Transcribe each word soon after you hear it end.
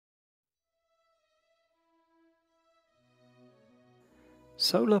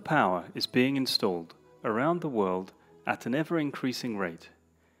Solar power is being installed around the world at an ever-increasing rate.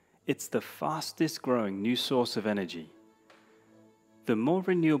 It's the fastest growing new source of energy. The more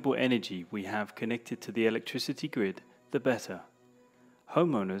renewable energy we have connected to the electricity grid, the better.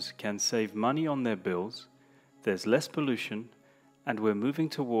 Homeowners can save money on their bills, there's less pollution, and we're moving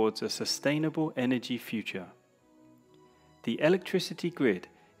towards a sustainable energy future. The electricity grid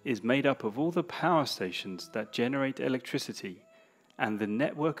is made up of all the power stations that generate electricity and the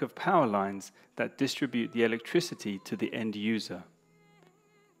network of power lines that distribute the electricity to the end user.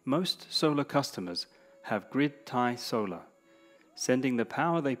 Most solar customers have grid tie solar, sending the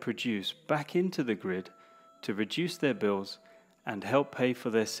power they produce back into the grid to reduce their bills and help pay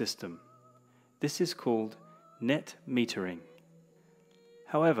for their system. This is called net metering.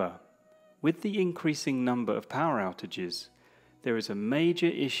 However, with the increasing number of power outages, there is a major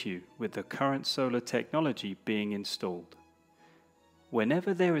issue with the current solar technology being installed.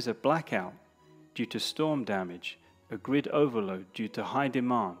 Whenever there is a blackout due to storm damage, a grid overload due to high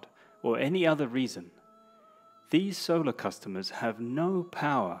demand, or any other reason, these solar customers have no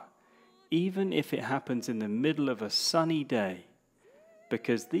power, even if it happens in the middle of a sunny day,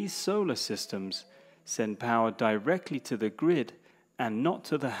 because these solar systems send power directly to the grid and not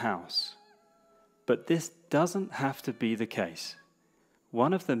to the house. But this doesn't have to be the case.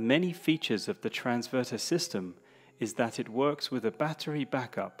 One of the many features of the transverter system is that it works with a battery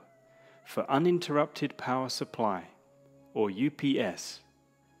backup for uninterrupted power supply, or UPS.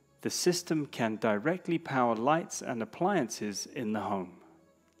 The system can directly power lights and appliances in the home.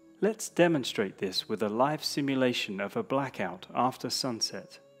 Let's demonstrate this with a live simulation of a blackout after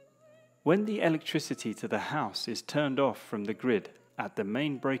sunset. When the electricity to the house is turned off from the grid at the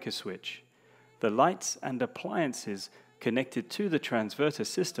main breaker switch, the lights and appliances connected to the transverter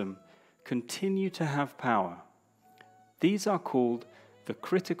system continue to have power. These are called the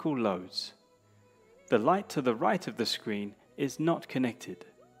critical loads. The light to the right of the screen is not connected.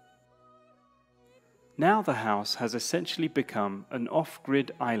 Now the house has essentially become an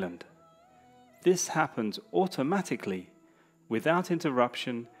off-grid island. This happens automatically, without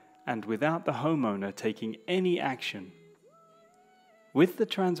interruption and without the homeowner taking any action. With the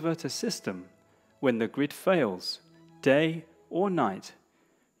transverter system, when the grid fails, day or night,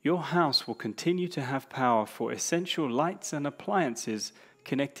 your house will continue to have power for essential lights and appliances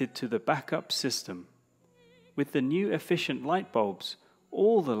connected to the backup system. With the new efficient light bulbs,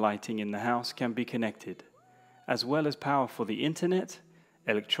 all the lighting in the house can be connected, as well as power for the internet,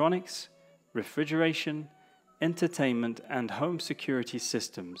 electronics, refrigeration, entertainment and home security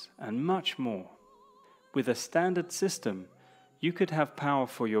systems, and much more. With a standard system, you could have power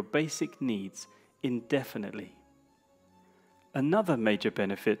for your basic needs indefinitely. Another major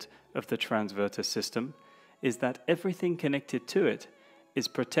benefit of the transverter system is that everything connected to it is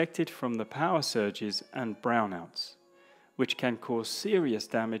protected from the power surges and brownouts, which can cause serious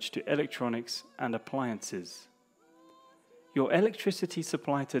damage to electronics and appliances. Your electricity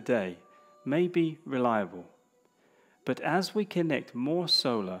supply today may be reliable, but as we connect more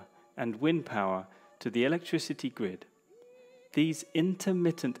solar and wind power to the electricity grid, these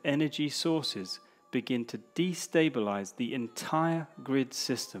intermittent energy sources begin to destabilize the entire grid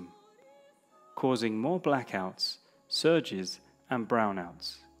system, causing more blackouts, surges, and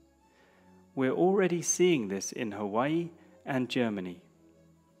brownouts. We're already seeing this in Hawaii and Germany.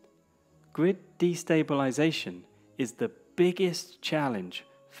 Grid destabilisation is the biggest challenge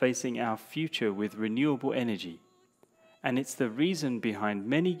facing our future with renewable energy, and it's the reason behind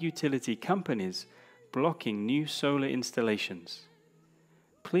many utility companies blocking new solar installations.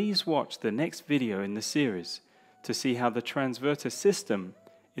 Please watch the next video in the series to see how the transverter system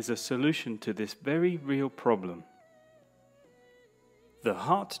is a solution to this very real problem. The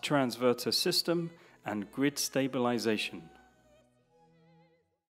Heart Transverter system and grid stabilisation.